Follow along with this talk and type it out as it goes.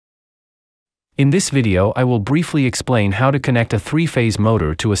In this video I will briefly explain how to connect a three-phase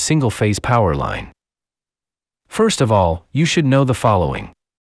motor to a single-phase power line. First of all, you should know the following.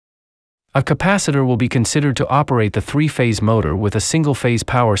 A capacitor will be considered to operate the three-phase motor with a single-phase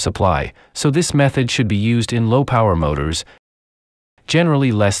power supply, so this method should be used in low-power motors,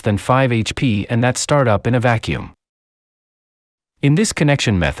 generally less than 5 HP, and that start up in a vacuum. In this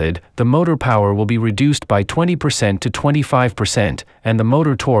connection method, the motor power will be reduced by 20% to 25%, and the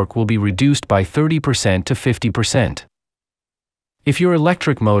motor torque will be reduced by 30% to 50%. If your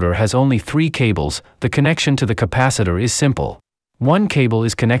electric motor has only 3 cables, the connection to the capacitor is simple. One cable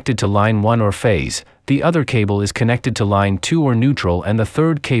is connected to line 1 or phase, the other cable is connected to line 2 or neutral, and the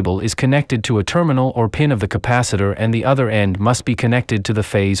third cable is connected to a terminal or pin of the capacitor, and the other end must be connected to the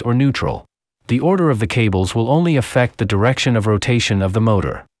phase or neutral. The order of the cables will only affect the direction of rotation of the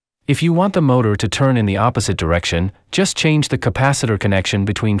motor. If you want the motor to turn in the opposite direction, just change the capacitor connection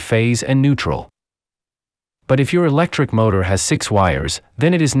between phase and neutral. But if your electric motor has 6 wires,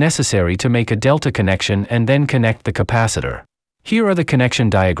 then it is necessary to make a delta connection and then connect the capacitor. Here are the connection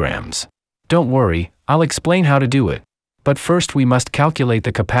diagrams. Don't worry, I'll explain how to do it. But first we must calculate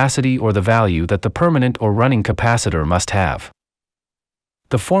the capacity or the value that the permanent or running capacitor must have.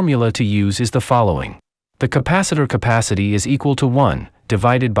 The formula to use is the following. The capacitor capacity is equal to 1,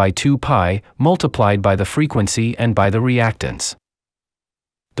 divided by 2 pi, multiplied by the frequency and by the reactance.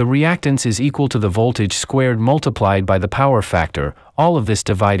 The reactance is equal to the voltage squared multiplied by the power factor, all of this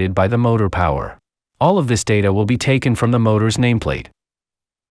divided by the motor power. All of this data will be taken from the motor's nameplate.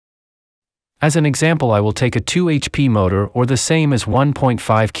 As an example, I will take a 2 HP motor, or the same as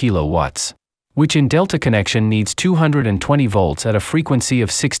 1.5 kilowatts, which in delta connection needs 220 volts at a frequency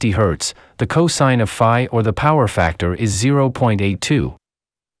of 60 Hz, the cosine of phi or the power factor is 0.82.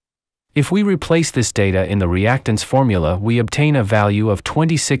 If we replace this data in the reactance formula, we obtain a value of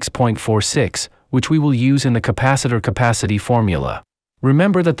 26.46, which we will use in the capacitor capacity formula.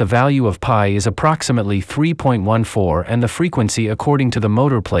 Remember that the value of pi is approximately 3.14 and the frequency according to the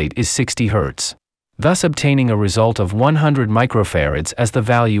motor plate is 60 Hz. Thus obtaining a result of 100 microfarads as the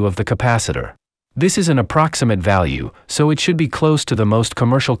value of the capacitor. This is an approximate value, so it should be close to the most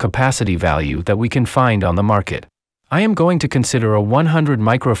commercial capacity value that we can find on the market. I am going to consider a 100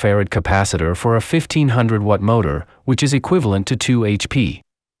 microfarad capacitor for a 1500 watt motor, which is equivalent to 2 HP.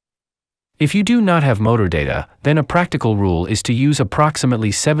 If you do not have motor data, then a practical rule is to use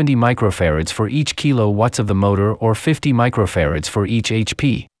approximately 70 microfarads for each kilowatts of the motor or 50 microfarads for each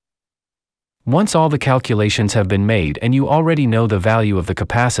HP. Once all the calculations have been made and you already know the value of the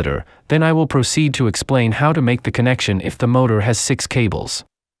capacitor, then I will proceed to explain how to make the connection if the motor has 6 cables.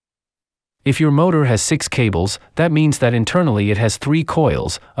 If your motor has 6 cables, that means that internally it has 3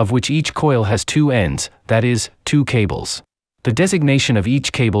 coils, of which each coil has 2 ends, that is, 2 cables. The designation of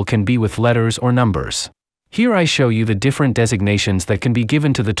each cable can be with letters or numbers. Here I show you the different designations that can be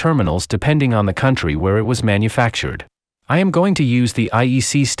given to the terminals depending on the country where it was manufactured. I am going to use the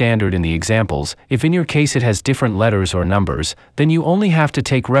IEC standard in the examples. If in your case it has different letters or numbers, then you only have to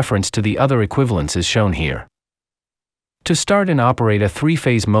take reference to the other equivalences shown here. To start and operate a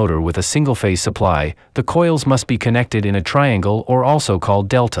 3-phase motor with a single-phase supply, the coils must be connected in a triangle, or also called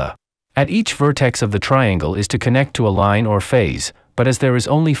delta. At each vertex of the triangle is to connect to a line or phase, but as there is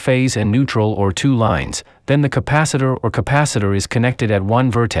only phase and neutral or 2 lines, then the capacitor or capacitor is connected at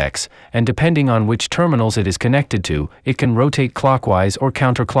one vertex, and depending on which terminals it is connected to, it can rotate clockwise or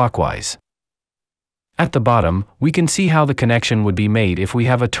counterclockwise. At the bottom, we can see how the connection would be made if we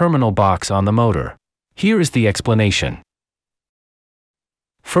have a terminal box on the motor. Here is the explanation.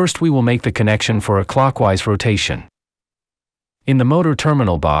 First we will make the connection for a clockwise rotation. In the motor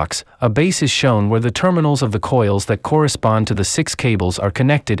terminal box, a base is shown where the terminals of the coils that correspond to the 6 cables are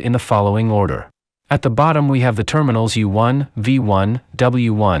connected in the following order. At the bottom we have the terminals U1, V1,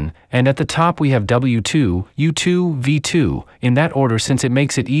 W1, and at the top we have W2, U2, V2, in that order since it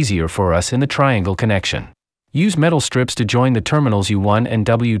makes it easier for us in the triangle connection. Use metal strips to join the terminals U1 and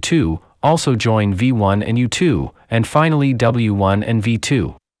W2, also join V1 and U2, and finally W1 and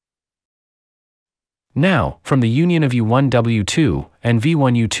V2. Now, from the union of U1W2 and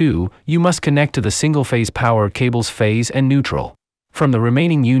V1U2, you must connect to the single-phase power cable's phase and neutral. From the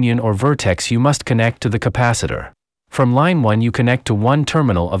remaining union or vertex you must connect to the capacitor. From line 1 you connect to one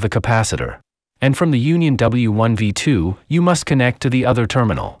terminal of the capacitor. And from the union W1V2, you must connect to the other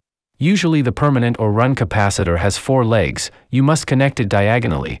terminal. Usually the permanent or run capacitor has 4 legs, you must connect it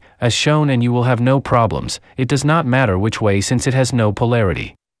diagonally, as shown, and you will have no problems. It does not matter which way since it has no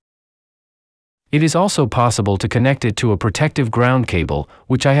polarity. It is also possible to connect it to a protective ground cable,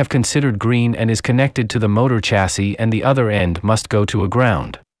 which I have considered green and is connected to the motor chassis, and the other end must go to a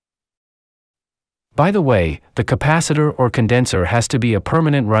ground. By the way, the capacitor or condenser has to be a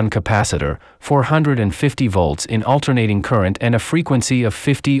permanent run capacitor, 450 volts in alternating current and a frequency of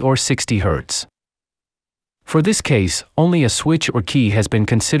 50 or 60 Hz. For this case, only a switch or key has been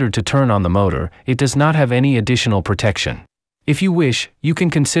considered to turn on the motor. It does not have any additional protection. If you wish, you can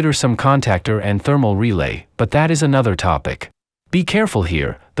consider some contactor and thermal relay, but that is another topic. Be careful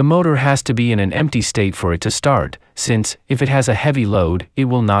here, the motor has to be in an empty state for it to start, since, if it has a heavy load, it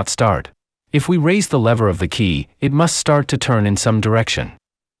will not start. If we raise the lever of the key, it must start to turn in some direction.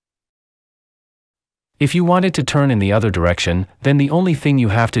 If you want it to turn in the other direction, then the only thing you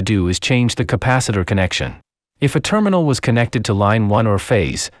have to do is change the capacitor connection. If a terminal was connected to line 1 or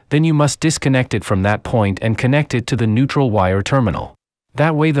phase, then you must disconnect it from that point and connect it to the neutral wire terminal.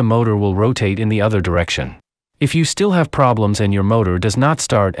 That way the motor will rotate in the other direction. If you still have problems and your motor does not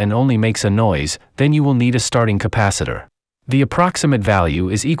start and only makes a noise, then you will need a starting capacitor. The approximate value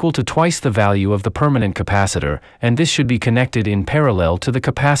is equal to twice the value of the permanent capacitor, and this should be connected in parallel to the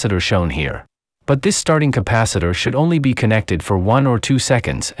capacitor shown here. But this starting capacitor should only be connected for 1 or 2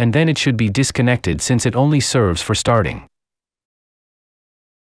 seconds, and then it should be disconnected since it only serves for starting.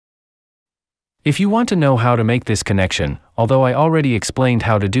 If you want to know how to make this connection, although I already explained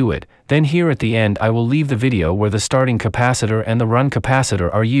how to do it, then here at the end I will leave the video where the starting capacitor and the run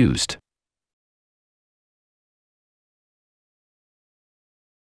capacitor are used.